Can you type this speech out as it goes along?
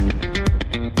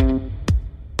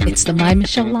It's the My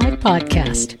Michelle Live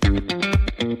podcast.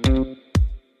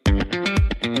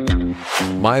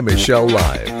 My Michelle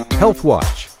Live, Health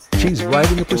Watch. She's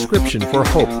writing a prescription for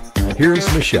hope. Here's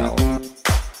Michelle.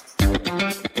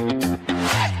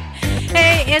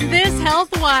 Hey, in this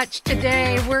Health Watch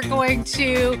today, we're going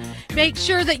to make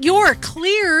sure that you're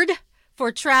cleared for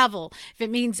travel. If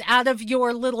it means out of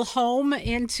your little home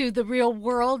into the real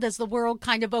world as the world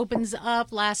kind of opens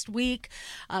up last week.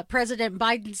 President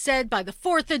Biden said by the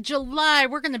 4th of July,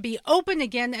 we're going to be open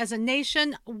again as a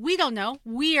nation. We don't know.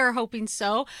 We are hoping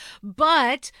so.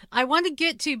 But I want to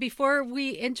get to, before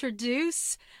we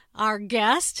introduce our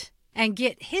guest, and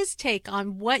get his take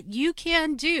on what you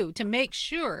can do to make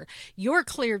sure you're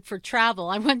cleared for travel.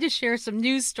 I wanted to share some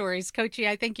news stories. Coachy,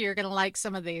 I think you're going to like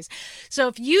some of these. So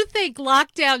if you think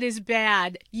lockdown is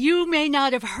bad, you may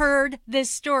not have heard this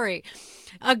story.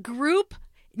 A group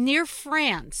near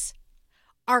France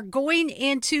are going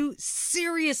into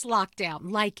serious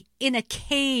lockdown, like in a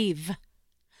cave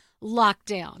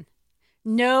lockdown.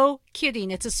 No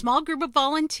kidding. It's a small group of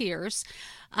volunteers,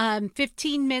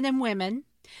 15 men and women.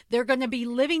 They're going to be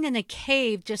living in a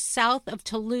cave just south of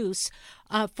Toulouse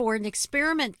for an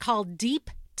experiment called Deep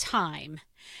Time.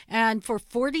 And for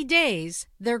 40 days,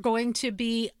 they're going to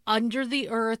be under the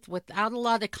earth without a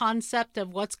lot of concept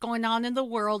of what's going on in the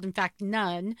world. In fact,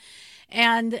 none.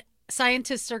 And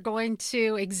scientists are going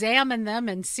to examine them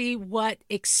and see what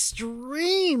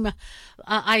extreme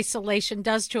isolation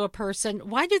does to a person.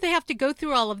 Why do they have to go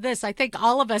through all of this? I think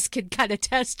all of us could kind of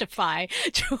testify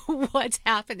to what's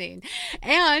happening.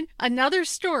 And another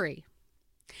story.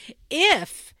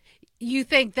 If you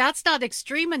think that's not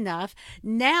extreme enough,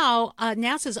 now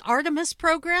NASA's Artemis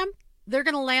program, they're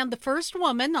going to land the first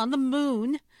woman on the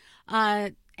moon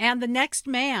and the next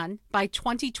man by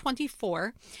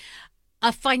 2024.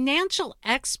 A financial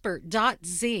expert, Dot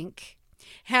Zink,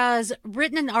 has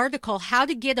written an article, How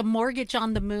to Get a Mortgage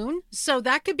on the Moon. So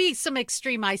that could be some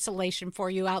extreme isolation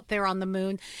for you out there on the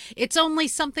moon. It's only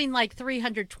something like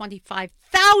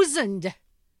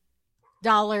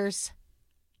 $325,000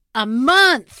 a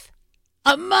month.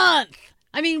 A month.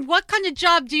 I mean, what kind of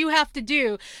job do you have to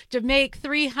do to make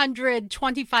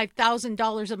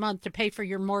 $325,000 a month to pay for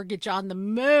your mortgage on the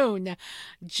moon?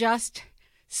 Just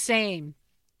same.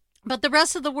 But the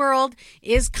rest of the world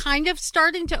is kind of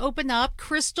starting to open up.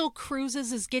 Crystal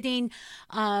Cruises is getting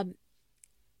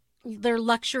their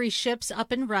luxury ships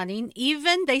up and running.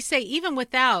 They say even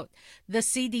without the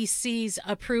CDC's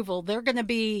approval, they're going to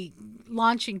be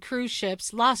launching cruise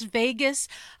ships. Las Vegas,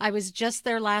 I was just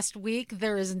there last week.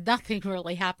 There is nothing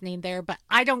really happening there, but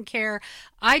I don't care.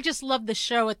 I just love the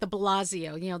show at the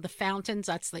Bellagio. You know, the fountains.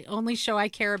 That's the only show I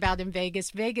care about in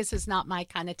Vegas. Vegas is not my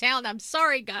kind of town. I'm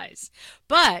sorry, guys.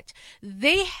 But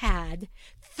they had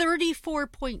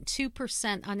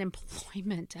 34.2%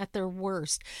 unemployment at their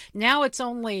worst. Now it's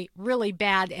only really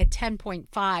bad at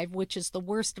 10.5, which is the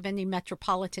worst of any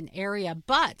metropolitan area.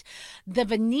 But the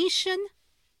Venetian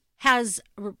has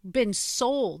been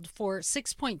sold for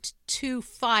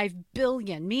 $6.25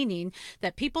 billion, meaning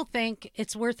that people think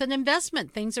it's worth an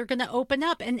investment. Things are going to open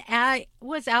up. And I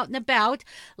was out and about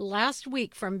last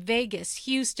week from Vegas,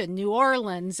 Houston, New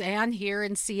Orleans, and here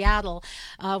in Seattle.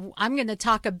 I'm going to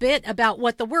talk a bit about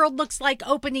what the world looks like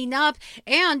opening up.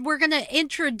 And we're going to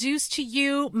introduce to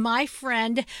you my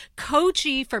friend,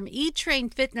 Coachy from E-Train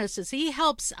Fitness, as he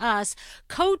helps us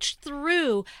coach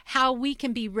through how we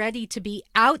can be ready to be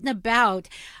out and about,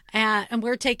 and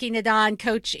we're taking it on.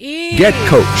 Coach E. Get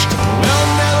coached.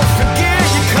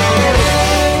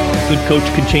 A good coach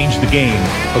can change the game.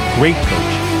 A great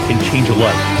coach can change a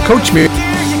life. Coach me.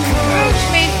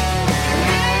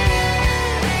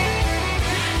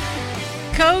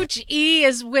 Coach E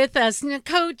is with us. Now,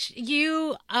 Coach,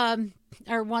 you are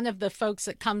one of the folks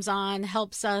that comes on,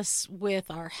 helps us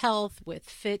with our health, with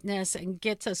fitness, and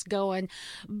gets us going.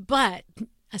 But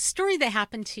a story that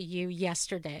happened to you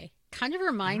yesterday kind of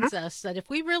reminds us that if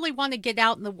we really want to get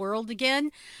out in the world again,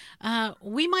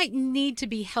 we might need to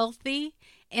be healthy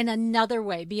in another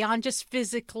way, beyond just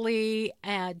physically,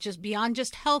 beyond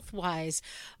just health-wise,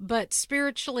 but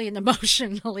spiritually and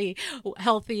emotionally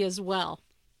healthy as well.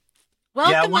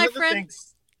 Welcome, my friend.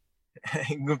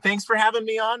 Thanks for having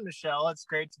me on, Michelle. It's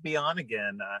great to be on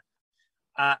again.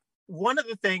 One of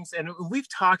the things, and we've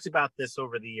talked about this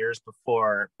over the years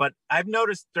before, but I've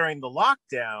noticed during the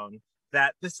lockdown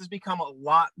that this has become a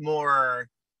lot more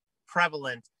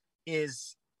prevalent,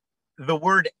 is the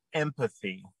word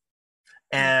empathy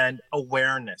and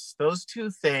awareness. Those two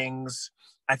things,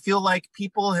 I feel like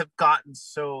people have gotten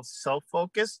so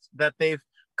self-focused that they've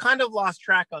kind of lost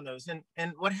track on those.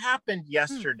 And what happened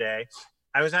yesterday,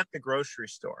 I was at the grocery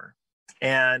store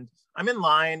And I'm in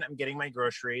line, I'm getting my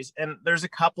groceries, and there's a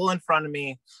couple in front of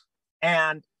me,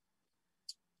 and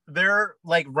they're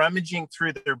like rummaging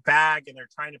through their bag and they're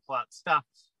trying to pull out stuff.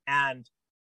 And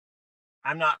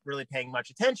I'm not really paying much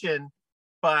attention,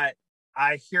 but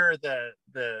I hear the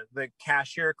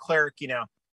cashier clerk,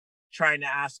 trying to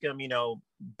ask him,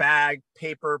 bag,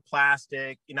 paper,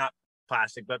 plastic, not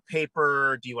plastic, but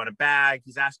paper. Do you want a bag?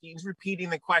 He's repeating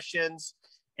the questions,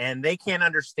 and they can't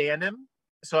understand him.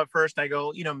 So at first I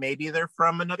go, maybe they're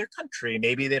from another country.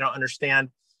 Maybe they don't understand.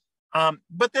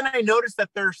 But then I noticed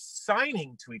that they're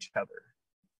signing to each other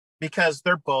because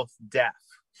they're both deaf.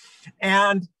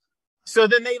 And so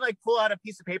then they like pull out a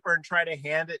piece of paper and try to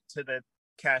hand it to the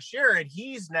cashier. And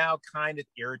he's now kind of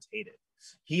irritated.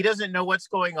 He doesn't know what's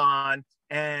going on.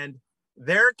 And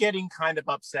they're getting kind of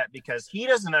upset because he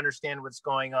doesn't understand what's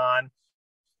going on.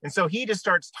 And so he just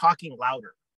starts talking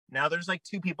louder. Now there's like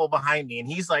two people behind me, and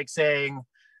he's like saying,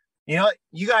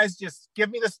 you guys just give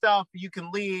me the stuff. You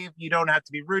can leave. You don't have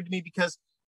to be rude to me, because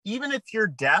even if you're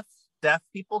deaf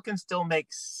people can still make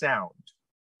sound.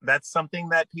 That's something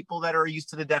that people that are used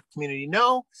to the deaf community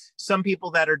know. Some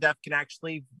people that are deaf can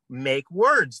actually make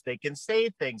words. They can say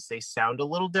things. They sound a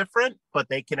little different, but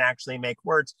they can actually make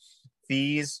words.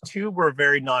 These two were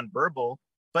very nonverbal.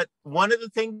 But one of the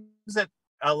things that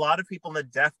a lot of people in the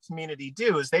deaf community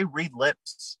do is they read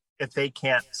lips if they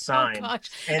can't sign. Oh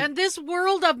gosh. And this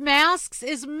world of masks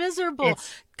is miserable.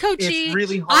 Coachy, it's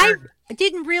really hard. I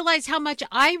didn't realize how much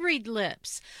I read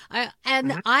lips.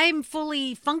 I'm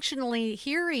fully functionally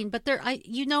hearing, but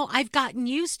I've gotten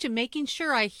used to making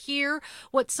sure I hear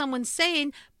what someone's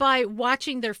saying by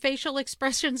watching their facial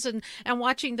expressions and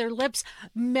watching their lips.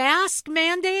 Mask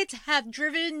mandates have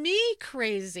driven me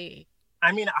crazy.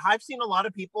 I mean, I've seen a lot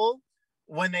of people,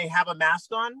 when they have a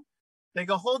mask on, they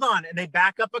go, hold on, and they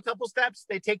back up a couple steps,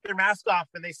 they take their mask off,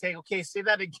 and they say, okay, say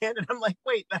that again. And I'm like,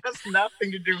 wait, that has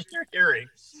nothing to do with your hearing.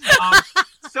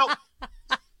 So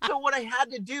what I had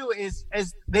to do is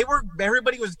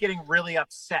everybody was getting really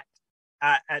upset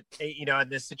in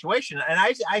this situation. And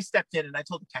I stepped in and I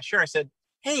told the cashier, I said,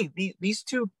 hey, these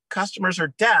two customers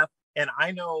are deaf, and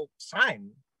I know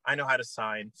how to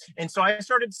sign. And so I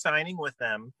started signing with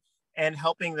them and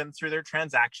helping them through their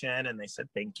transaction. And they said,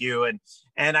 thank you.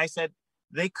 And I said,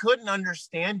 they couldn't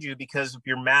understand you because of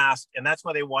your mask, and that's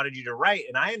why they wanted you to write.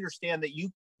 And I understand that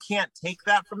you can't take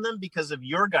that from them because of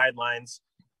your guidelines,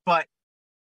 but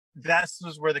this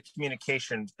was where the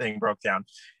communication thing broke down.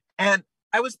 And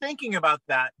I was thinking about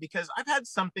that because I've had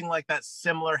something like that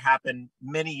similar happen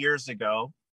many years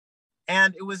ago,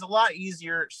 and it was a lot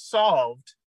easier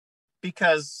solved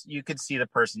because you could see the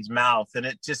person's mouth. And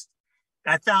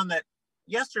I found that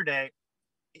yesterday,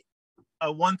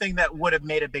 one thing that would have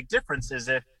made a big difference is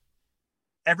if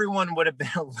everyone would have been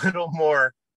a little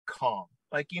more calm.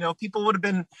 Like, people would have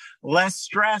been less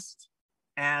stressed,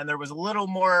 and there was a little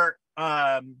more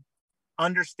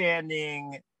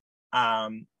understanding.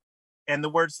 And the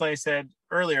words that I said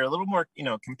earlier, a little more,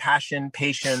 compassion,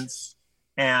 patience,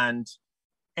 and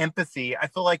empathy. I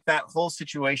feel like that whole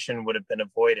situation would have been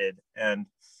avoided. And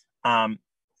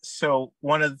so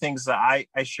one of the things that I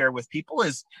share with people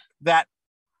is that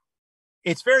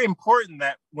it's very important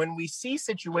that when we see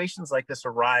situations like this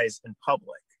arise in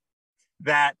public,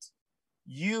 that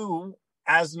you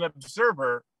as an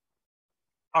observer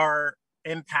are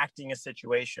impacting a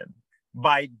situation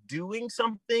by doing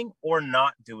something or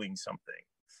not doing something.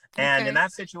 And in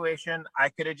that situation, I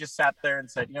could have just sat there and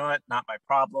said, you know what, not my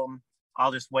problem.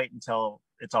 I'll just wait until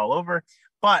it's all over.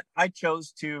 But I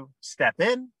chose to step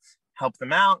in, help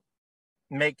them out,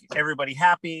 make everybody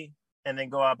happy, and then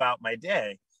go about my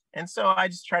day. And so I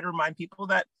just try to remind people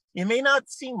that you may not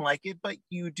seem like it, but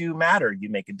you do matter. You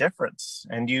make a difference,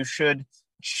 and you should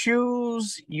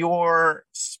choose your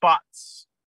spots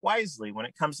wisely when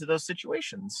it comes to those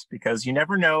situations, because you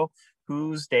never know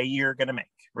whose day you're going to make,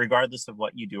 regardless of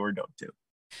what you do or don't do.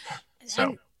 So.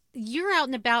 And you're out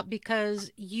and about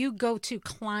because you go to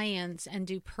clients and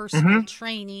do personal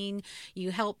training.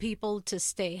 You help people to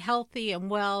stay healthy and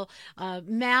well.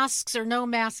 Masks or no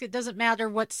masks, it doesn't matter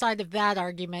what side of that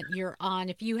argument you're on.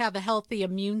 If you have a healthy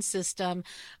immune system,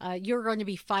 you're going to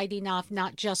be fighting off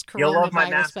not just coronavirus,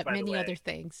 mask, but many other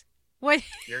things. What?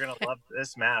 You're going to love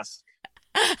this mask.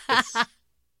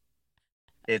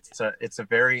 It's a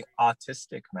very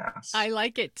autistic mask. I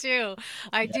like it too.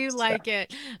 I do like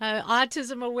it.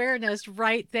 Autism awareness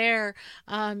right there.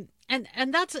 And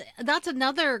that's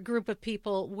another group of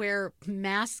people where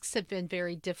masks have been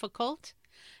very difficult.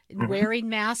 Wearing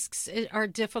masks are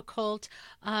difficult.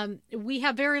 We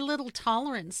have very little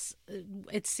tolerance,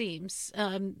 it seems,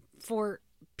 for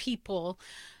people.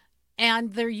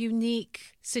 and their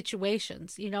unique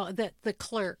situations. That the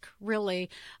clerk really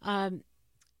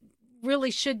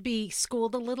should be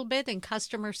schooled a little bit in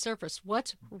customer service.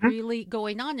 What's really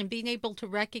going on, and being able to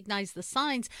recognize the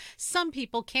signs. Some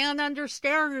people can't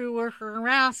understand you with a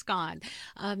mask on.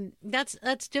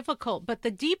 That's difficult. But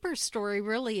the deeper story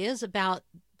really is about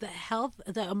the health,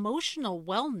 the emotional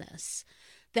wellness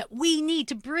that we need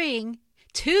to bring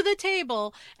to the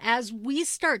table as we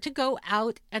start to go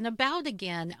out and about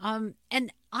again.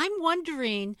 And I'm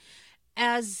wondering,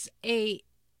 as a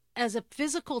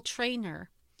physical trainer,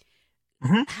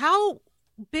 how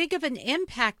big of an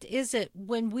impact is it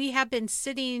when we have been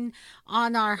sitting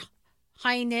on our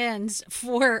hind ends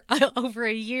for over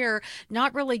a year,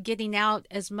 not really getting out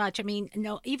as much? I mean,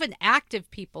 no, even active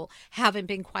people haven't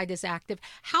been quite as active.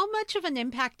 How much of an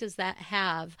impact does that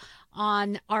have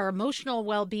on our emotional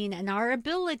well-being and our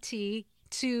ability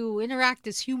to interact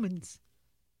as humans?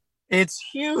 It's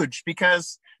huge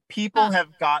because people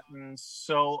have gotten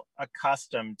so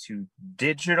accustomed to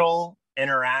digital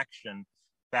interaction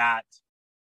that,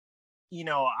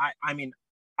 I mean,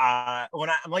 when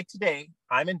I'm like today,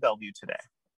 I'm in Bellevue today,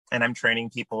 and I'm training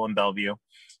people in Bellevue,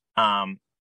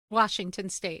 Washington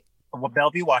State.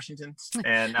 Bellevue, Washington,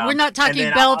 and we're not talking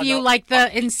Bellevue like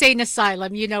the insane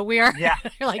asylum. We are. Yeah,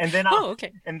 like, and then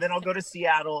okay. And then I'll go to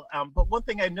Seattle. But one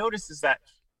thing I noticed is that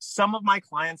some of my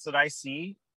clients that I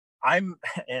see, I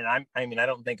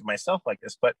don't think of myself like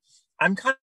this, but I'm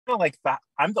kind of like that.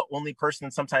 I'm the only person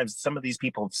sometimes some of these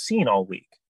people have seen all week.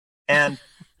 And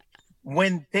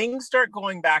when things start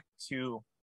going back to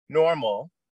normal,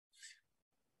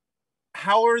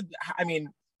 are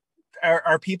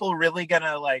people really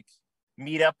gonna like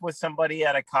meet up with somebody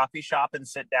at a coffee shop and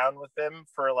sit down with them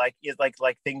for like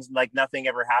things like nothing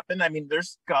ever happened? I mean,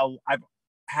 I've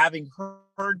having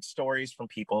heard stories from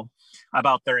people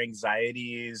about their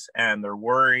anxieties and their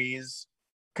worries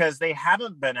because they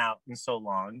haven't been out in so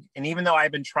long. And even though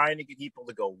I've been trying to get people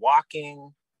to go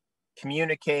walking,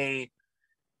 communicate,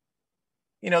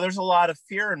 there's a lot of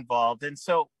fear involved. And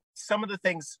so some of the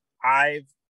things I've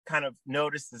kind of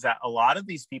noticed is that a lot of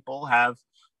these people have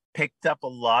picked up a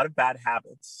lot of bad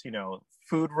habits,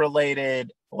 food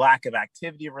related, lack of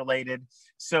activity related.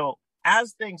 So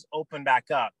as things open back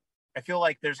up, I feel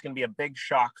like there's going to be a big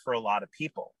shock for a lot of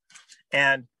people.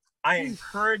 And I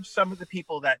encourage some of the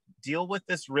people that deal with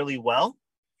this really well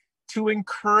to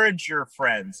encourage your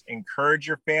friends, encourage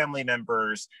your family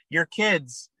members, your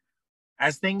kids.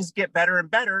 As things get better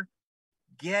and better,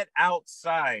 get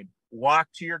outside, walk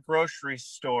to your grocery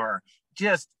store,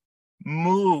 just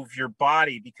move your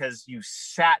body because you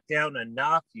sat down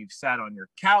enough, you've sat on your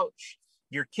couch,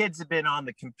 your kids have been on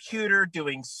the computer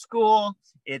doing school.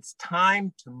 It's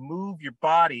time to move your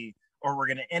body, or we're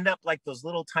going to end up like those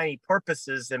little tiny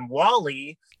porpoises in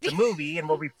WALL-E, the movie, and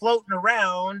we'll be floating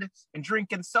around and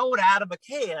drinking soda out of a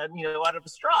can, out of a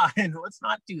straw. And let's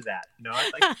not do that.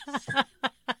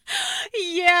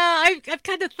 Yeah, I've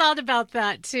kind of thought about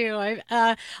that too.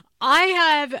 I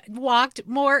have walked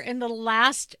more in the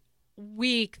last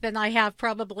week than I have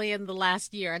probably in the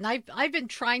last year, and I've been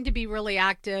trying to be really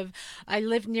active. I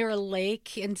live near a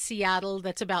lake in Seattle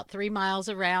that's about 3 miles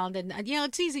around, and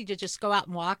it's easy to just go out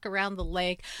and walk around the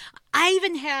lake. I'm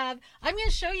going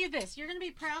to show you this. You're going to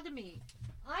be proud of me.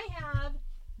 I have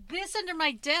this under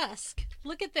my desk.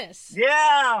 Look at this.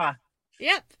 Yeah.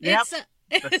 Yep.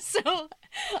 So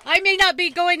I may not be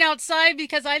going outside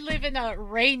because I live in a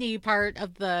rainy part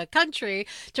of the country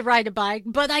to ride a bike,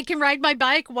 but I can ride my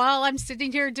bike while I'm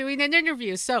sitting here doing an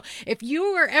interview. So if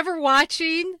you were ever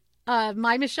watching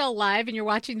My Michelle Live and you're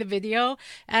watching the video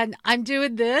and I'm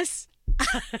doing this,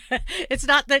 it's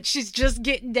not that she's just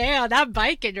getting down. I'm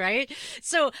biking, right?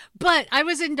 So, but I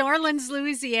was in New Orleans,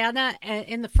 Louisiana, and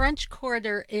in the French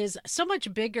Quarter is so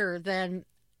much bigger than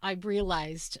I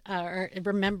realized or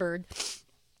remembered.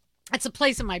 It's a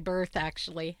place of my birth,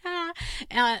 actually.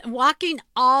 Walking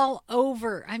all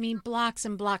over, blocks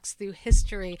and blocks through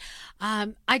history.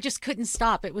 I just couldn't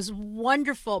stop. It was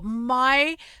wonderful.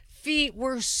 My feet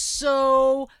were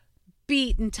so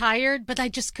beat and tired, but I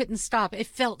just couldn't stop. It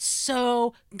felt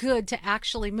so good to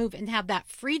actually move and have that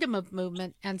freedom of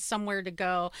movement and somewhere to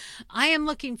go. I am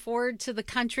looking forward to the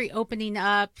country opening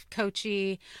up,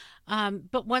 Coachy.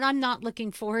 But what I'm not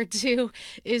looking forward to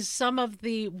is some of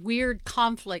the weird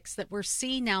conflicts that we're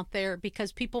seeing out there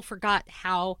because people forgot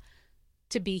how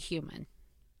to be human.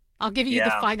 I'll give you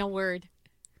the final word.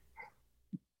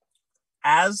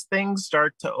 As things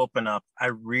start to open up, I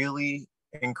really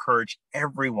encourage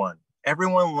everyone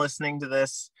listening to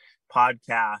this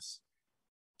podcast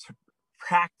to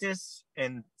practice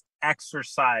and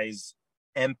exercise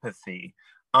empathy,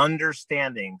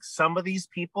 understanding some of these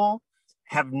people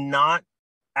have not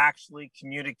actually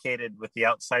communicated with the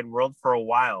outside world for a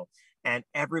while, and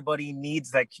everybody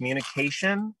needs that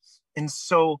communication. And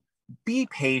so be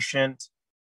patient,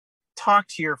 talk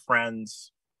to your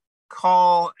friends,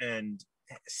 call and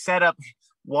set up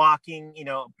walking,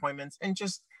 appointments, and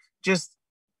just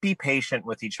be patient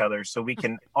with each other so we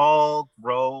can all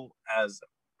grow as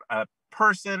a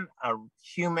person, a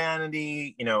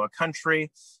humanity, a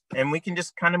country, and we can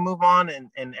just kind of move on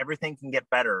and everything can get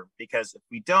better. Because if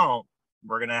we don't,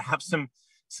 we're going to have some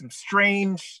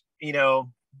strange,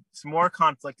 some more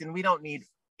conflict, and we don't need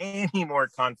any more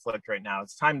conflict right now.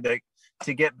 It's time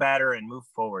to get better and move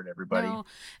forward, everybody. No.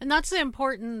 And that's the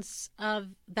importance of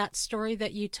that story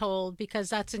that you told, because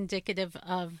that's indicative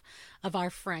of our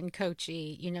friend Coach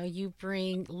E. You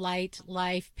bring light,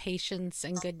 life, patience,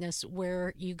 and goodness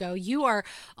where you go. You are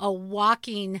a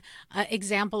walking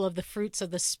example of the fruits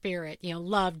of the Spirit,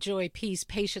 love, joy, peace,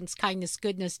 patience, kindness,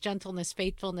 goodness, gentleness,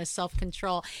 faithfulness,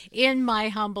 self-control. In my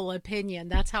humble opinion,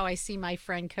 that's how I see my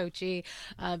friend Coach E.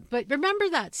 But remember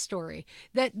that story,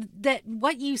 that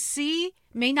what you see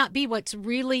may not be what's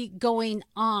really going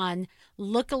on.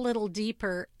 Look a little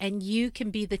deeper and you can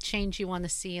be the change you want to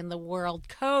see in the world.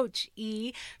 Coach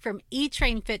E from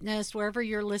E-Train Fitness, wherever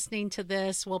you're listening to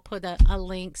this, we'll put a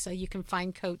link so you can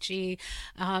find Coach E.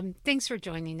 Thanks for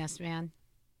joining us, man.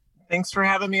 Thanks for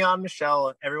having me on,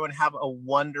 Michelle. Everyone have a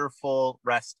wonderful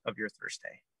rest of your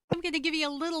Thursday. I'm going to give you a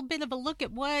little bit of a look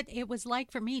at what it was like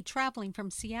for me traveling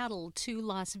from Seattle to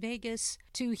Las Vegas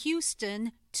to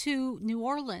Houston to New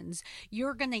Orleans.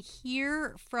 You're going to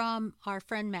hear from our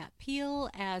friend Matt Peel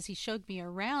as he showed me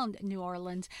around New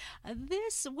Orleans.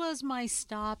 This was my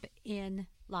stop in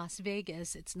Las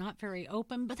Vegas. It's not very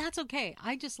open, but that's okay.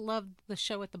 I just love the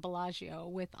show at the Bellagio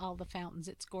with all the fountains.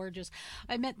 It's gorgeous.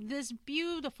 I met this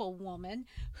beautiful woman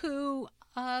who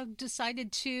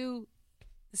decided to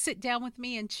sit down with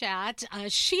me and chat.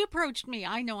 She approached me.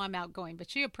 I know I'm outgoing, but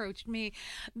she approached me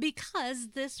because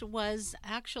this was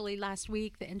actually last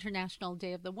week, the International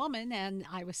Day of the Woman, and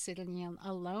I was sitting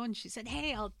alone. She said,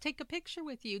 "Hey, I'll take a picture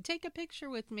with you. Take a picture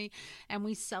with me." And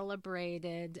we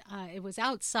celebrated. It was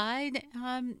outside.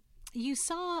 You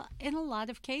saw in a lot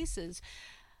of cases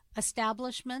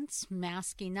establishments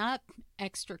masking up,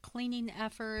 extra cleaning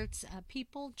efforts,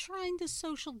 people trying to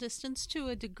social distance to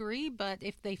a degree, but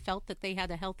if they felt that they had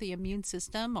a healthy immune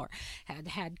system or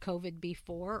had COVID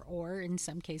before, or in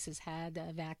some cases had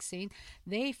a vaccine,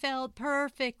 they felt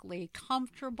perfectly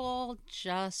comfortable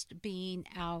just being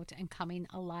out and coming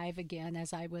alive again.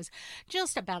 As I was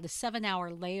just about a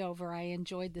 7-hour layover, I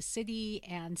enjoyed the city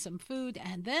and some food,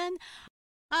 and then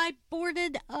I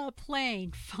boarded a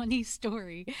plane. Funny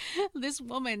story. This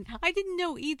woman, I didn't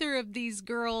know either of these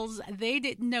girls. They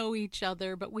didn't know each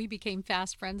other, but we became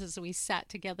fast friends as we sat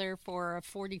together for a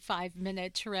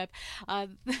 45-minute trip.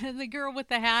 The girl with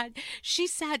the hat, she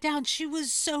sat down. She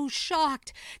was so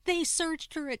shocked. They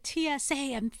searched her at TSA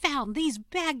and found these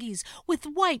baggies with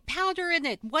white powder in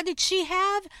it. What did she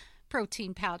have?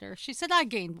 Protein powder. She said, "I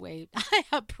gained weight. I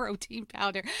have protein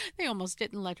powder." They almost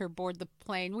didn't let her board the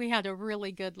plane. We had a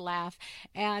really good laugh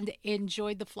and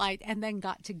enjoyed the flight, and then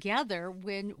got together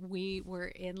when we were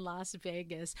in Las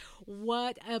Vegas.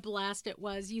 What a blast it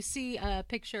was. You see a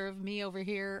picture of me over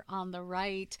here on the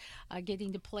right,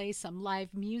 getting to play some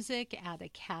live music at a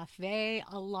cafe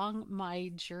along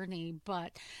my journey.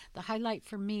 But the highlight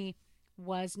for me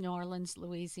was New Orleans,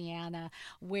 Louisiana,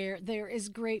 where there is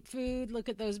great food. Look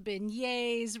at those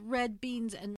beignets, red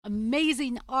beans, and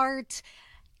amazing art,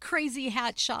 crazy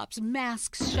hat shops,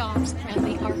 mask shops, and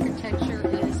the architecture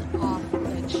is off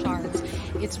the charts.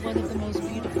 It's one of the most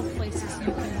beautiful places you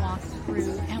can walk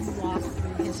through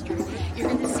history. You're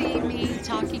going to see me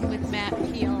talking with Matt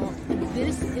Peel.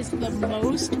 This is the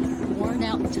most worn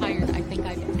out and tired I think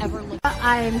I've ever looked.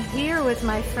 I am here with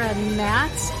my friend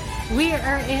Matt. We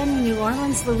are in New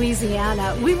Orleans,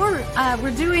 Louisiana.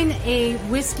 We're doing a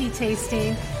whiskey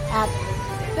tasting at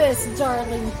this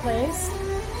darling place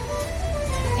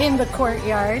in the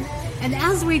courtyard. And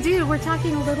as we do, we're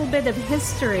talking a little bit of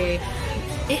history.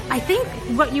 I think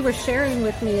what you were sharing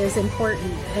with me is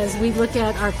important as we look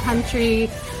at our country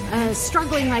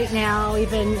struggling right now,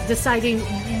 even deciding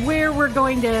where we're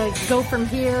going to go from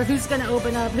here, who's going to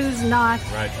open up, who's not.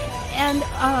 Right. And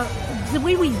the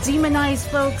way we demonize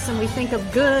folks and we think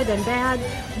of good and bad,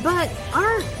 but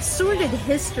our sordid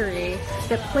history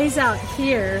that plays out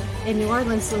here in New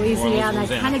Orleans, Louisiana,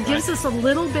 kind of gives us a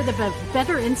little bit of a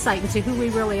better insight into who we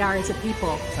really are as a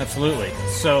people. Absolutely.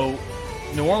 So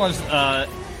New Orleans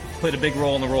played a big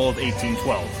role in the role of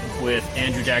 1812 with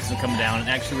Andrew Jackson coming down and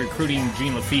actually recruiting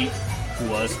Jean Lafitte, who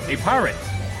was a pirate,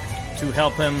 to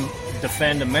help him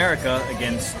defend America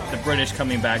against the British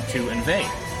coming back to invade.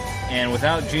 And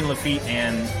without Jean Lafitte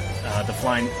and the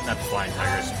Flying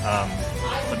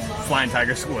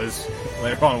Tigers was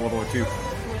later on in World War II,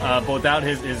 but without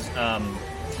his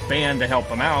band to help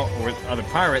him out, or other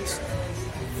pirates,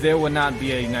 there would not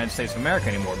be a United States of America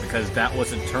anymore, because that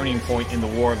was a turning point in the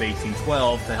War of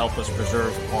 1812 to help us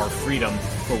preserve our freedom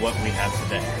for what we have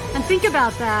today. And think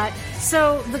about that.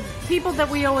 So the people that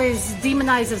we always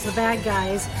demonize as the bad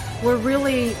guys were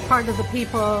really part of the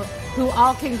people who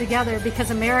all came together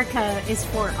because America is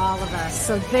for all of us.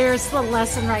 So there's the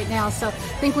lesson right now. So I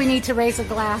think we need to raise a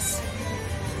glass.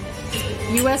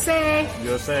 USA.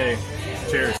 USA.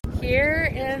 Cheers.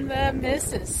 Here in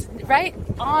the right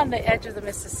on the edge of the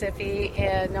Mississippi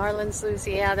in New Orleans,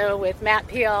 Louisiana, with Matt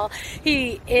Peel.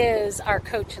 He is our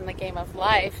coach in the game of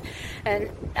life. And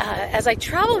as I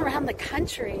travel around the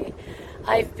country,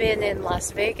 I've been in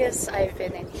Las Vegas, I've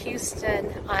been in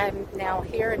Houston, I'm now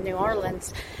here in New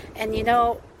Orleans. And you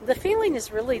know, the feeling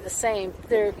is really the same.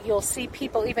 There, you'll see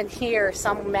people even here,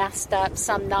 some masked up,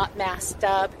 some not masked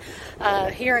up.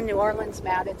 Here in New Orleans,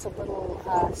 Matt, it's a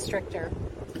little stricter.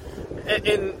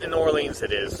 In New Orleans,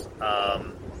 it is.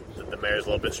 The mayor's a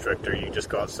little bit stricter. You just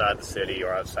go outside the city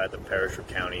or outside the parish or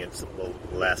county, it's a little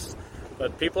less.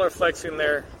 But people are flexing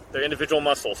their individual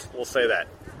muscles. We'll say that.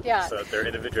 Yeah. So their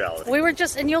individuality. We were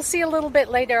just, and you'll see a little bit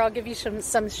later, I'll give you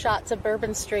some shots of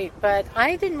Bourbon Street, but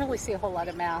I didn't really see a whole lot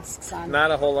of masks on. Not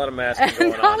a whole lot of masks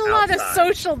going on. Not a lot outside. of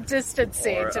social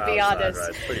distancing, Or to be outside, honest. Right.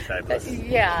 It's pretty fabulous.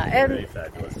 Yeah, Pretty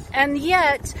fabulous. and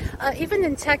yet, even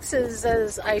in Texas,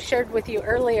 as I shared with you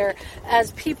earlier,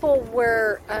 as people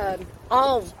were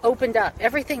all opened up,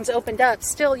 everything's opened up,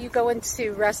 still you go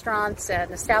into restaurants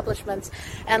and establishments,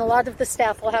 and a lot of the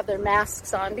staff will have their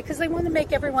masks on because they want to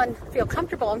make everyone feel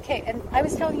comfortable. Okay, and I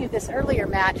was telling you this earlier,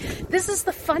 Matt, this is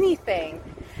the funny thing,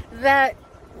 that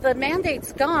the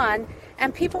mandate's gone,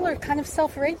 and people are kind of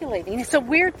self-regulating. It's a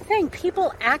weird thing.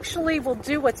 People actually will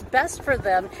do what's best for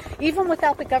them, even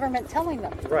without the government telling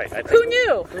them. Right. Who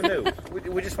knew? Who knew?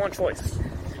 We just want choice.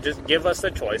 Just give us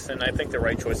the choice, and I think the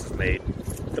right choice is made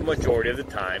the majority of the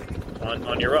time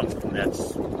on your own. I think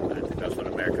that's what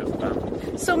America is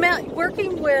about. So, Matt,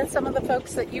 working with some of the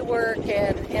folks that you work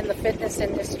in the fitness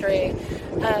industry,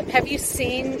 have you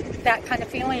seen that kind of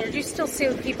feeling, or do you still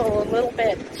see people a little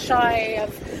bit shy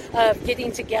of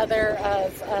getting together,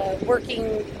 of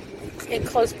working in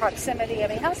close proximity? I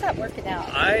mean, how's that working out?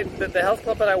 The health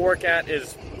club that I work at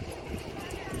is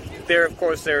there. Of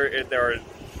course, there are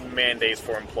mandates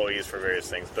for employees for various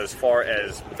things, but as far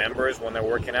as members when they're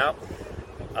working out,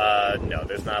 no,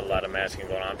 there's not a lot of masking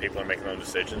going on. People are making their own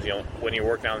decisions. You know, when you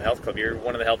work down in the health club, you're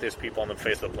one of the healthiest people on the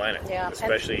face of the planet. Yeah.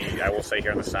 Especially, I will say,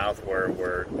 here in the South, where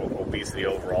obesity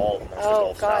overall amongst the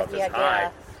Gulf South is high.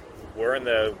 Yeah. We're in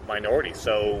the minority,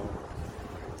 so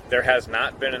there has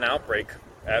not been an outbreak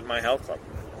at my health club.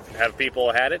 Have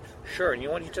people had it? Sure. And you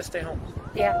want to just stay home.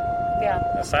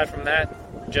 Yeah. Aside from that,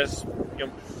 just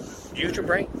use your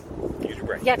brain. Use your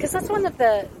brain. Yeah, because that's one of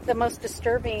the most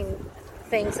disturbing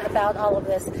things about all of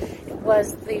this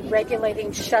was the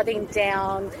regulating, shutting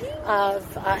down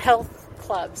of health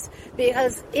clubs.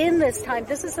 Because in this time,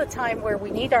 this is the time where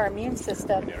we need our immune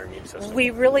system.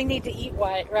 We really need to eat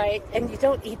right? And you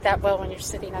don't eat that well when you're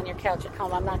sitting on your couch at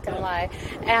home, I'm not going to lie.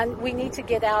 And we need to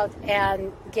get out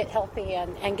and get healthy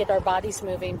and get our bodies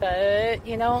moving. But,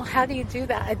 how do you do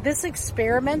that? This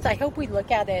experiment, I hope we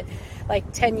look at it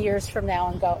like 10 years from now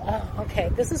and go, oh, okay,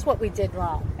 this is what we did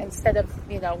wrong, instead of,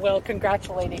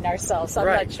 congratulating ourselves. I'm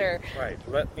not sure. Right.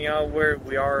 But, we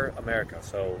are America,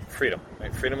 so freedom.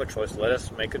 Right? Freedom of choice. Let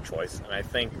us make a choice. And I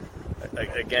think,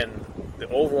 again, the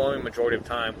overwhelming majority of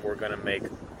time, we're going to make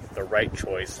the right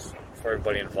choice for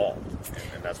everybody involved.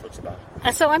 And that's what it's about.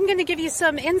 So I'm going to give you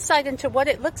some insight into what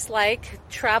it looks like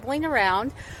traveling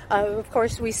around. Of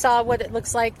course, we saw what it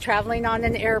looks like traveling on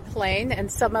an airplane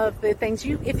and some of the things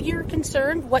if you're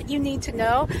concerned, what you need to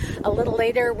know. A little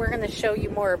later, we're going to show you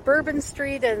more of Bourbon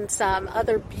Street and some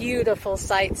other beautiful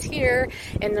sights here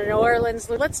in New Orleans.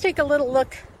 Let's take a little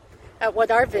look at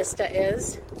what our vista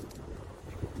is.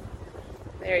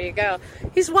 There you go.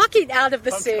 He's walking out of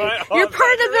the sea. You're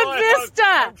part of the vista.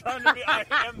 I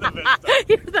am the vista.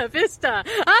 You're the vista.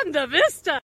 I'm the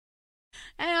vista.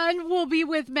 And we'll be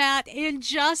with Matt in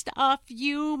just a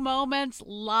few moments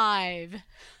live.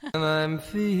 And I'm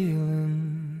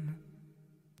feeling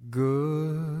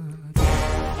good.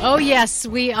 Oh, yes,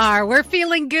 we are. We're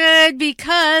feeling good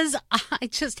because I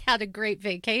just had a great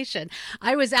vacation.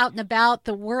 I was out and about.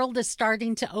 The world is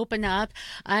starting to open up.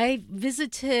 I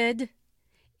visited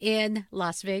in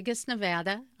Las Vegas,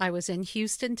 Nevada. I was in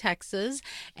Houston, Texas,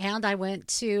 and I went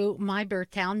to my birth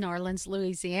town, New Orleans,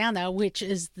 Louisiana, which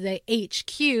is the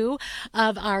HQ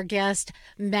of our guest,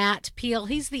 Matt Peel.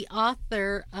 He's the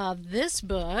author of this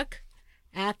book,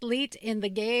 Athlete in the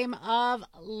Game of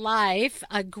Life,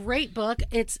 a great book.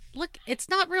 It's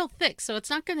not real thick, so it's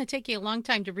not going to take you a long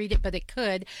time to read it, but it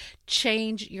could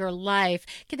change your life.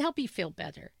 It can help you feel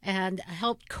better and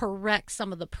help correct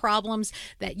some of the problems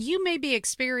that you may be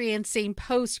experiencing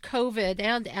post-COVID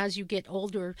and as you get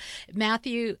older. Matt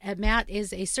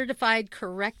is a certified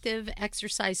corrective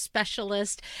exercise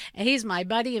specialist. He's my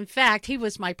buddy. In fact, he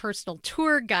was my personal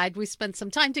tour guide. We spent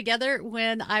some time together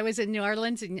when I was in New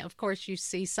Orleans, and of course you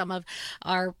see some of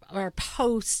our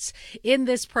posts in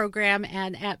this program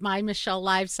and at My Michelle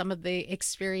Live. Some of the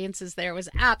experiences there was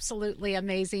absolutely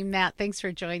amazing. Matt, thanks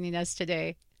for joining us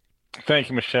today. Thank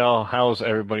you, Michelle. How's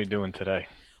everybody doing today?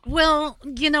 Well,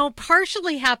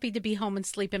 partially happy to be home and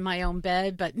sleep in my own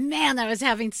bed, but man, I was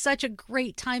having such a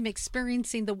great time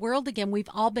experiencing the world again. We've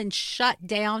all been shut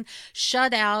down,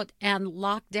 shut out, and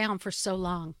locked down for so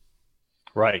long.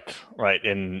 Right.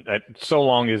 And so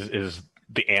long is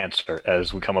the answer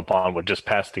as we come upon what just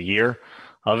passed the year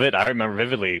of it. I remember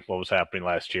vividly what was happening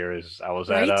last year is I was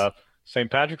at a St.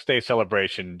 Patrick's Day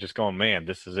celebration just going, man,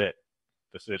 this is it.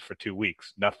 This is it for 2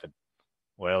 weeks. Nothing.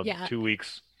 Well, yeah. 2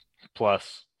 weeks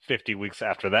plus 50 weeks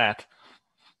after that.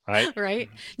 Right. Right.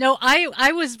 No,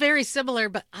 I was very similar,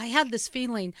 but I had this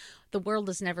feeling the world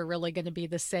is never really going to be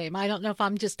the same. I don't know if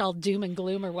I'm just all doom and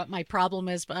gloom or what my problem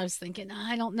is, but I was thinking,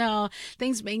 I don't know.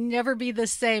 Things may never be the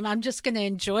same. I'm just going to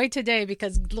enjoy today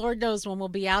because Lord knows when we'll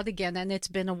be out again, and it's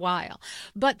been a while.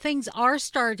 But things are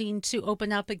starting to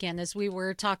open up again. As we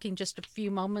were talking just a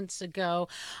few moments ago,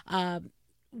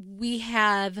 we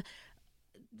have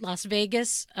Las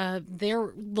Vegas,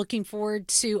 they're looking forward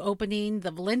to opening.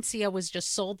 The Valencia was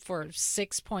just sold for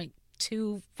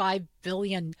 $6.25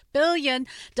 billion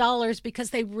because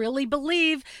they really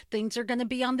believe things are going to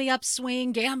be on the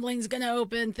upswing. Gambling's going to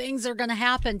open. Things are going to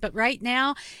happen. But right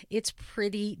now, it's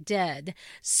pretty dead.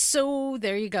 So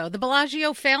there you go. The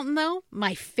Bellagio fountain, though,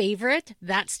 my favorite,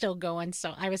 that's still going.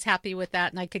 So I was happy with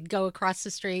that. And I could go across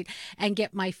the street and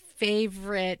get my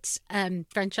favorite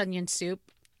French onion soup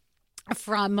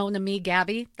from Mon Ami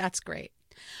Gabby. That's great.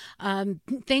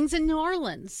 Things in New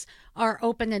Orleans are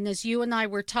open. And as you and I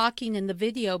were talking in the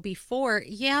video before,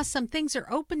 some things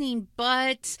are opening,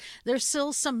 but there's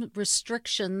still some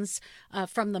restrictions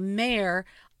from the mayor.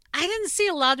 I didn't see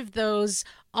a lot of those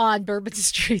on Bourbon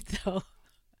Street, though.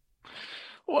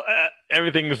 Well,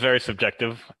 everything is very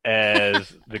subjective,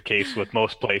 as the case with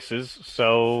most places.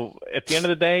 So at the end of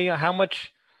the day, how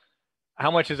much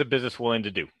is a business willing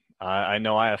to do? I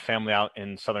know I have family out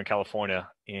in Southern California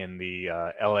in the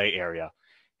LA area,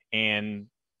 and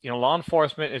law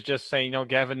enforcement is just saying,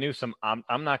 Gavin Newsom,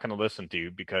 I'm not going to listen to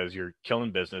you because you're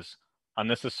killing business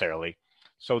unnecessarily.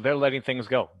 So they're letting things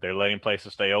go. They're letting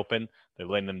places stay open. They're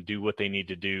letting them do what they need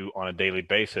to do on a daily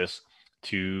basis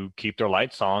to keep their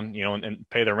lights on, and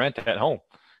pay their rent at home.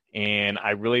 And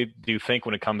I really do think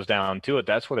when it comes down to it,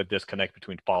 that's where the disconnect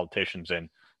between politicians and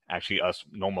actually us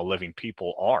normal living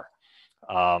people are.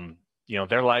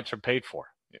 Their lights are paid for.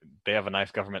 They have a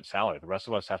nice government salary. The rest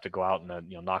of us have to go out and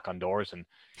knock on doors and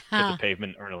hit the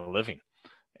pavement and earn a living.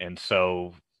 And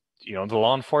so, the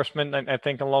law enforcement, I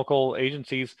think, and local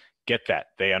agencies get that.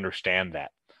 They understand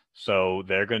that. So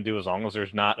they're going to do, as long as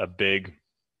there's not a big,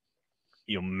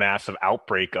 massive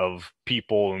outbreak of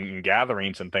people and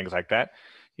gatherings and things like that,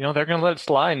 they're going to let it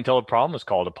slide until a problem is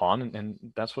called upon, and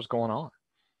that's what's going on.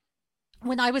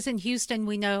 When I was in Houston,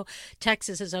 we know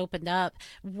Texas has opened up.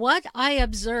 What I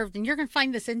observed, and you're going to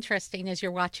find this interesting as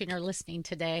you're watching or listening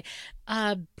today,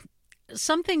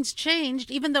 some things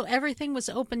changed. Even though everything was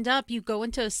opened up, you go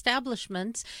into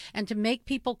establishments, and to make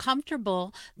people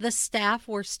comfortable, the staff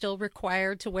were still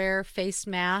required to wear face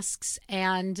masks,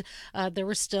 and there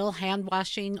was still hand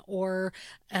washing or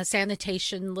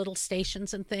sanitation, little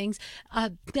stations and things.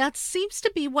 That seems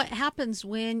to be what happens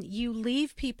when you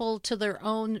leave people to their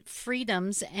own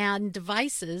freedoms and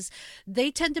devices.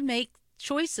 They tend to make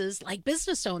choices like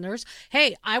business owners.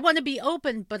 Hey, I want to be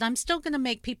open, but I'm still going to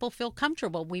make people feel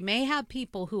comfortable. We may have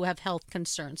people who have health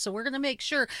concerns, so we're going to make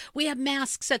sure we have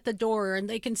masks at the door and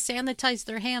they can sanitize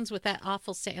their hands with that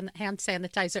awful hand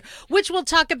sanitizer, which we'll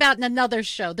talk about in another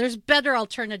show. There's better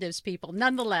alternatives, people.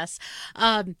 Nonetheless,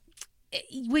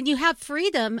 when you have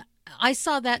freedom, I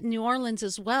saw that in New Orleans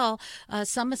as well.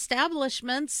 Some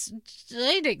establishments,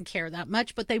 they didn't care that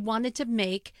much, but they wanted to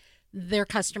make their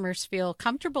customers feel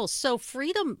comfortable. So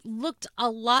freedom looked a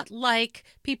lot like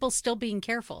people still being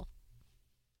careful.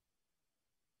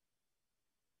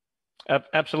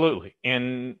 Absolutely.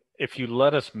 And if you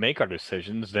let us make our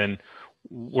decisions, then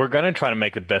we're going to try to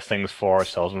make the best things for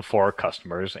ourselves and for our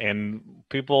customers. And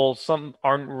people, some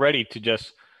aren't ready to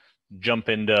just jump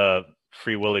into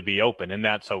free willy be open, and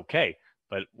that's okay.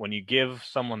 But when you give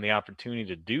someone the opportunity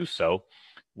to do so,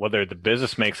 whether the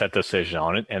business makes that decision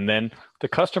on it, and then the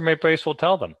customer base will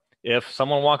tell them. If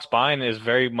someone walks by and is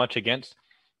very much against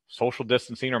social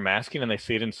distancing or masking and they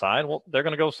see it inside, well, they're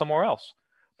going to go somewhere else.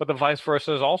 But the vice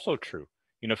versa is also true.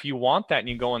 You know, if you want that and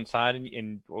you go inside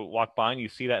and walk by and you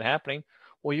see that happening,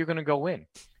 well, you're going to go in.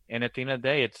 And at the end of the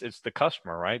day, it's the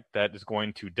customer, right, that is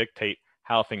going to dictate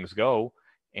how things go.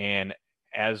 And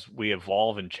as we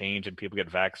evolve and change and people get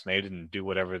vaccinated and do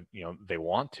whatever, you know, they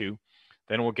want to,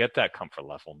 then we'll get that comfort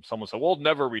level. Someone said, we'll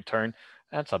never return.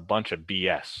 That's a bunch of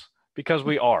BS, because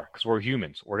because we're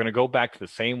humans. We're going to go back to the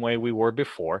same way we were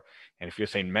before. And if you're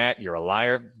saying, Matt, you're a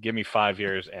liar, give me 5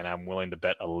 years and I'm willing to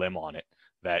bet a limb on it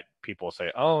that people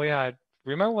say, oh yeah, I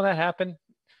remember when that happened?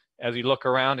 As you look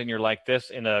around and you're like this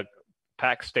in a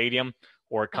packed stadium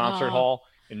or a concert hall,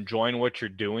 enjoying what you're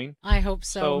doing. I hope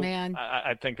so, man.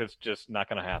 I think that's just not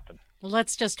going to happen.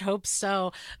 Let's just hope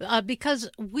so, because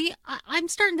I'm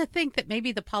starting to think that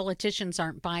maybe the politicians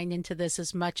aren't buying into this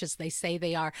as much as they say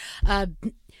they are.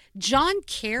 John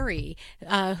Kerry,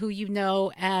 who you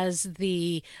know as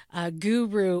the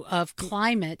guru of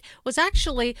climate, was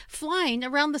actually flying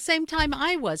around the same time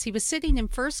I was. He was sitting in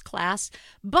first class,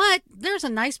 but there's a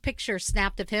nice picture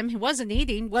snapped of him. He wasn't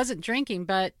eating, wasn't drinking,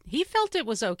 but he felt it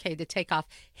was okay to take off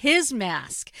his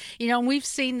mask. You know, and we've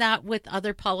seen that with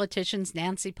other politicians,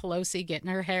 Nancy Pelosi getting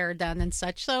her hair done and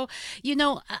such. So, you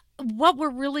know, what we're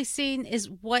really seeing is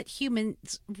what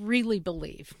humans really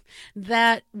believe,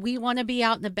 that we want to be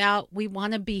out and about, we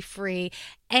want to be free.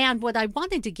 And what I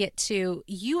wanted to get to,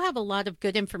 you have a lot of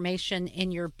good information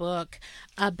in your book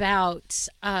about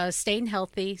staying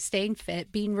healthy, staying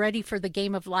fit, being ready for the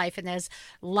game of life. And as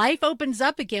life opens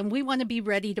up again, we want to be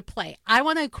ready to play. I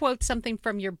want to quote something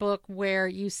from your book where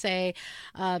you say,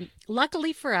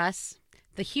 luckily for us,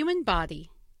 the human body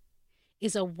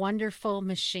is a wonderful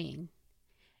machine.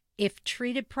 If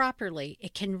treated properly,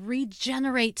 it can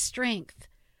regenerate strength,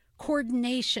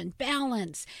 coordination,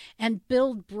 balance, and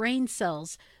build brain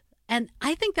cells. And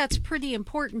I think that's pretty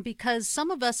important, because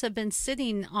some of us have been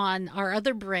sitting on our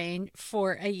other brain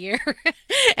for a year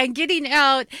and getting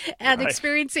out and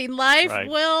experiencing life. Right.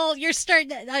 Well, you're starting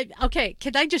to, okay,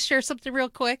 can I just share something real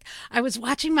quick? I was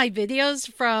watching my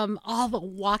videos from all the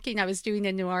walking I was doing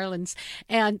in New Orleans,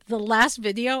 and the last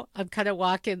video, I'm kind of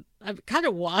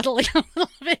waddling a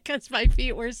little bit because my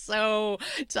feet were so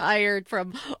tired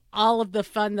from all of the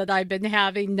fun that I've been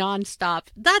having nonstop.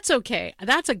 That's okay.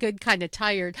 That's a good kind of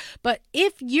tired. But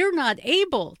if you're not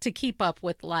able to keep up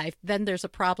with life, then there's a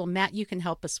problem. Matt, you can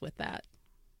help us with that.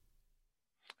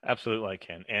 Absolutely, I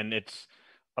can. And it's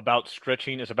about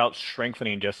stretching. It's about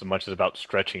strengthening just as much as about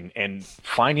stretching, and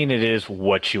finding it is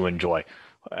what you enjoy.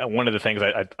 One of the things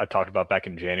I talked about back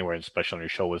in January, especially on your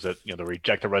show, was that, you know, the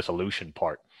reject the resolution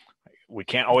part. We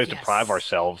can't always deprive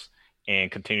ourselves and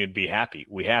continue to be happy.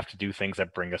 We have to do things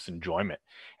that bring us enjoyment.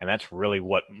 And that's really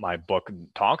what my book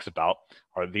talks about.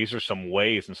 These are some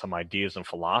ways and some ideas and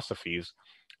philosophies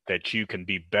that you can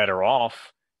be better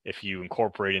off if you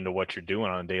incorporate into what you're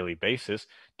doing on a daily basis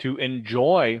to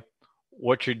enjoy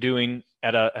what you're doing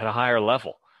at a higher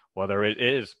level, whether it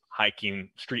is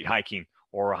hiking, street hiking,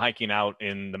 or hiking out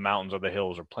in the mountains or the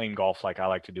hills, or playing golf like I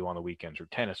like to do on the weekends, or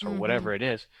tennis, or whatever it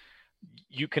is.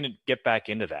 You can get back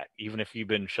into that. Even if you've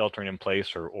been sheltering in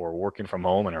place or working from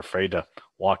home and are afraid to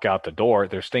walk out the door,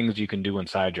 there's things you can do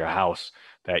inside your house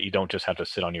that you don't just have to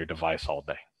sit on your device all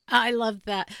day. I love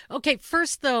that. Okay,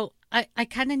 first though, I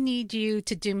kind of need you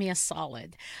to do me a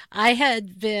solid. I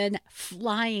had been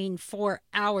flying for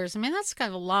hours. I mean, that's kind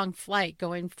of a long flight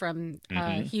going from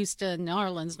Houston, New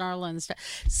Orleans.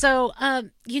 So,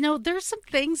 you know, there's some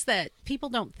things that people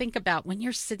don't think about when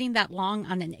you're sitting that long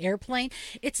on an airplane.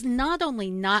 It's not only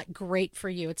not great for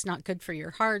you, it's not good for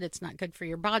your heart, it's not good for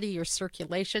your body, your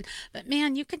circulation, but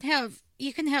man, you can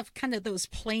have kind of those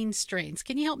plane strains.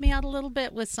 Can you help me out a little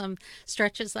bit with some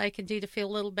stretches I can do to feel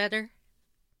a little better?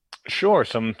 Sure.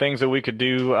 Some things that we could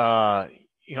do,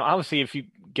 you know, obviously if you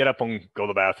get up and go to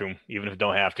the bathroom, even if you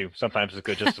don't have to, sometimes it's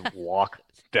good just to walk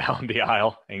down the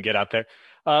aisle and get out there.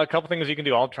 A couple things you can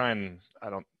do. I'll try and,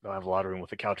 I don't have a lot of room with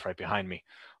the couch right behind me,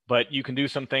 but you can do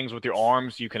some things with your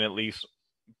arms. You can at least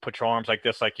put your arms like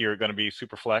this, like you're going to be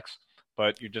super flex,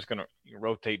 but you're just going to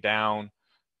rotate down,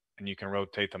 and you can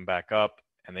rotate them back up.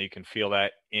 And then you can feel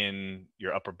that in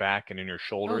your upper back and in your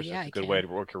shoulders. It's a good way to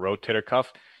work your rotator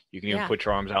cuff. You can even put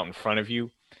your arms out in front of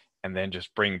you and then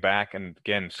just bring back and,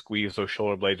 again, squeeze those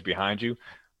shoulder blades behind you.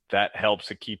 that helps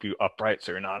to keep you upright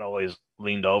so you're not always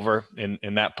leaned over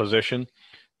in that position.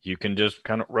 You can just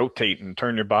kind of rotate and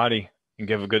turn your body and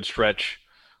give a good stretch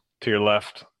to your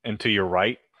left and to your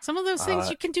right. Some of those things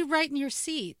you can do right in your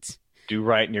seat. Do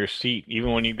right in your seat,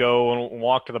 even when you go and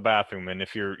walk to the bathroom. And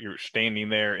if you're standing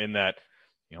there in that,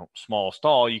 small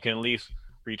stall, you can at least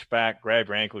reach back, grab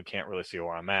your ankle. You can't really see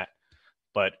where I'm at,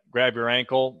 but grab your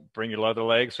ankle, bring your leather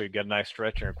leg so you get a nice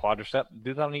stretch in your quadricep.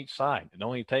 Do that on each side. It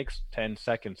only takes 10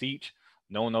 seconds each.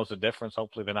 No one knows the difference.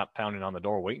 Hopefully they're not pounding on the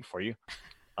door waiting for you.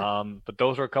 But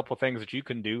those are a couple of things that you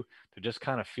can do to just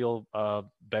kind of feel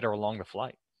better along the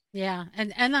flight. Yeah,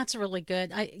 and that's really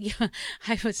good.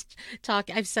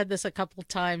 I've said this a couple of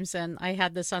times, and I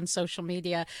had this on social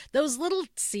media. Those little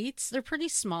seats, they're pretty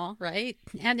small, right?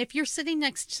 And if you're sitting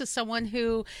next to someone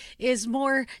who is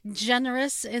more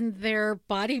generous in their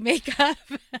body makeup,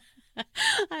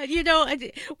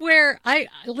 where I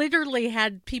literally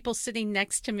had people sitting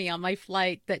next to me on my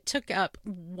flight that took up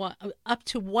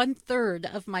to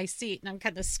 1/3 of my seat, and I'm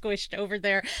kind of squished over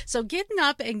there. So getting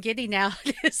up and getting out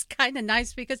is kind of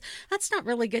nice, because that's not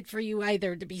really good for you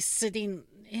either, to be sitting.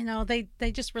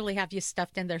 They just really have you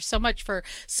stuffed in there. So much for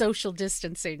social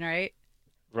distancing, right?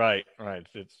 Right.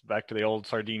 It's back to the old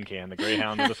sardine can, the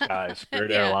Greyhound of the skies,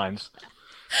 Spirit Airlines.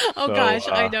 Oh, so, gosh,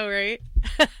 I know, right?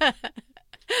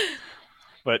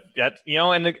 But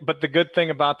but the good thing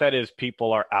about that is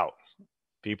people are out.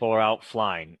 People are out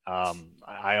flying.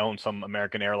 I own some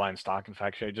American Airlines stock. In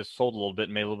fact, I just sold a little bit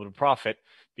and made a little bit of profit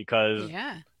because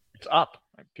it's up.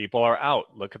 People are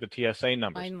out. Look at the TSA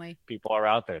numbers. Finally. People are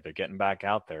out there. They're getting back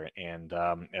out there. And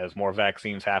as more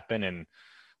vaccines happen, and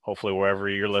hopefully wherever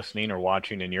you're listening or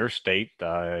watching in your state,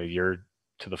 you're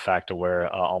to the fact of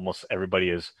where almost everybody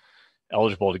is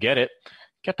eligible to get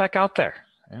back out there.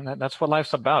 And that's what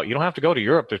life's about. You don't have to go to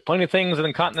Europe. There's plenty of things in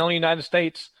the continental United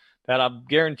States that I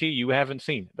guarantee you haven't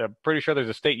seen. I'm pretty sure there's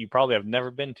a state you probably have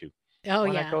never been to. Oh,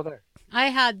 Why yeah. not go there? I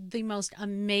had the most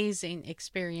amazing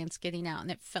experience getting out,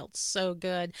 and it felt so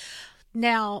good.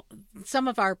 Now, some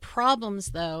of our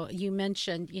problems, though, you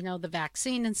mentioned, the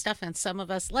vaccine and stuff, and some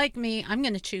of us, like me, I'm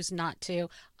going to choose not to.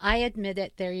 I admit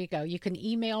it. There you go. You can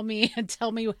email me and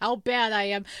tell me how bad I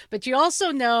am, but you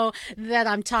also know that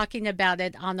I'm talking about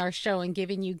it on our show and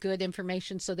giving you good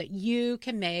information so that you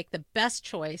can make the best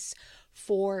choice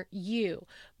for you.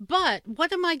 But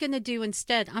what am I going to do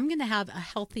instead? I'm going to have a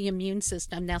healthy immune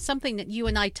system. Now, something that you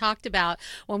and I talked about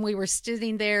when we were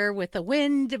sitting there with the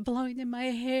wind blowing in my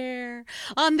hair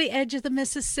on the edge of the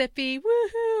Mississippi.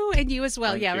 Woohoo! And you as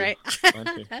well. Thank yeah, you. right.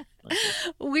 Thank you.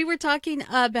 We were talking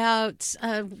about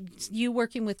you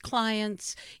working with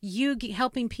clients, you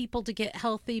helping people to get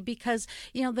healthy, because,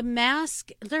 the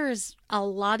mask, there is a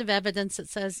lot of evidence that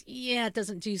says, it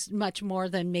doesn't do much more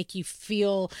than make you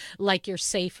feel like you're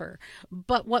safer.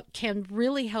 But what can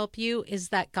really help you is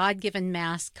that God-given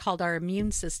mask called our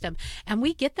immune system. And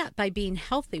we get that by being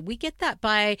healthy. We get that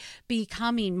by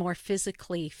becoming more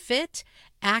physically fit,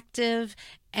 active,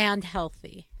 and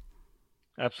healthy.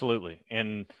 Absolutely.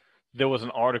 And there was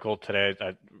an article today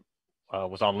that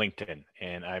was on LinkedIn,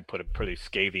 and I put a pretty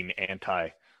scathing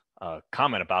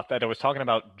comment about that. I was talking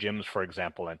about gyms, for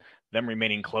example, and them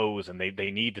remaining closed, and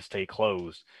they need to stay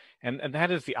closed. And that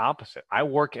is the opposite. I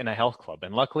work in a health club,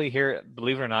 and luckily here,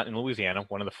 believe it or not, in Louisiana,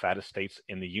 one of the fattest states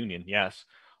in the union, yes,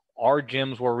 our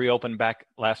gyms were reopened back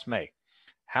last May.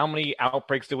 How many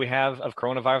outbreaks do we have of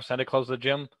coronavirus had to close the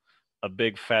gym? A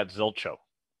big fat zilch show.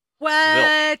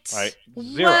 What? Zilch, right?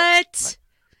 Zero. What?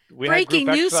 We Breaking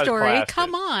had group news exercise story. classes.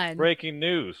 Come on. Breaking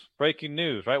news,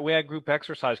 right? We had group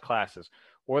exercise classes.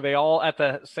 Were they all at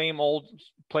the same old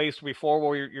place before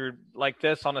where you're like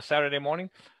this on a Saturday morning?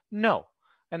 No.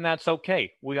 And that's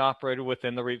okay. We operated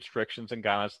within the restrictions and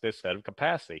guidelines they set of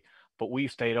capacity, but we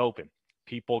stayed open.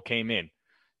 People came in.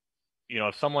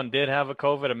 If someone did have a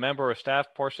COVID, a member or a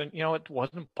staff person, it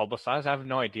wasn't publicized. I have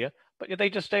no idea, but they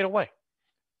just stayed away.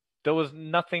 There was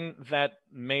nothing that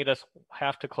made us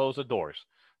have to close the doors.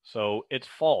 So it's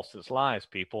false. It's lies,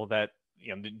 people, that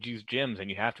use gyms and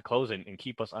you have to close it and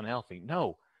keep us unhealthy.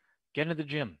 No, get into the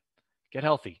gym, get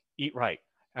healthy, eat right,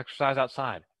 exercise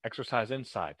outside, exercise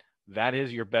inside. That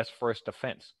is your best first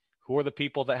defense. Who are the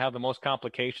people that have the most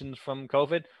complications from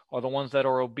COVID? Are the ones that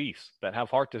are obese, that have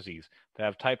heart disease, that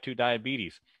have type 2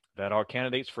 diabetes, that are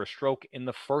candidates for stroke in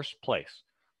the first place.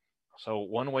 So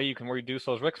one way you can reduce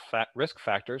those risk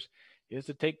factors is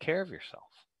to take care of yourself.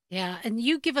 Yeah, and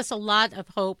you give us a lot of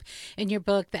hope in your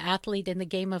book, The Athlete in the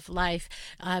Game of Life.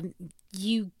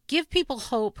 You give people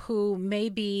hope who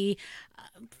maybe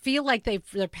feel like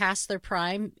they're past their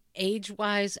prime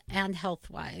age-wise and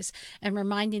health-wise, and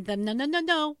reminding them,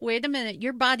 no, wait a minute,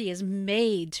 your body is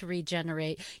made to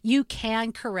regenerate. You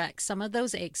can correct some of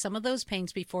those aches, some of those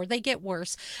pains before they get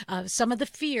worse, some of the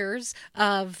fears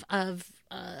of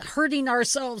hurting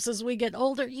ourselves as we get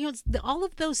older. All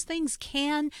of those things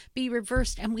can be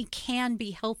reversed, and we can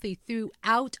be healthy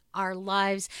throughout our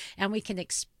lives, and we can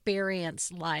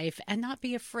experience life and not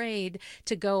be afraid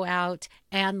to go out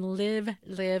and live.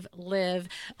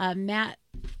 Matt,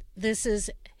 this is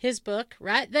his book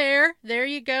right there. There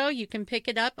you go. You can pick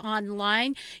it up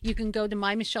online. You can go to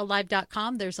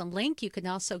mymichelleLive.com. There's a link. You can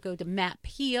also go to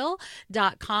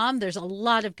mattpeel.com. There's a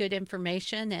lot of good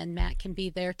information, and Matt can be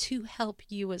there to help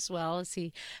you as well as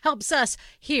he helps us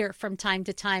here from time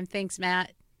to time. Thanks,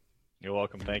 Matt. You're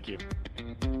welcome. Thank you.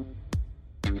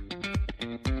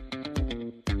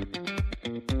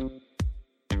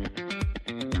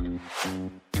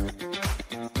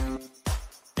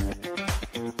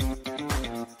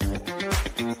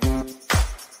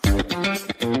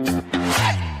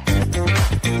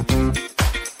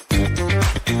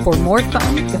 For more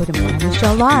fun, go to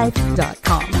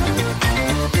mymichelleLive.com.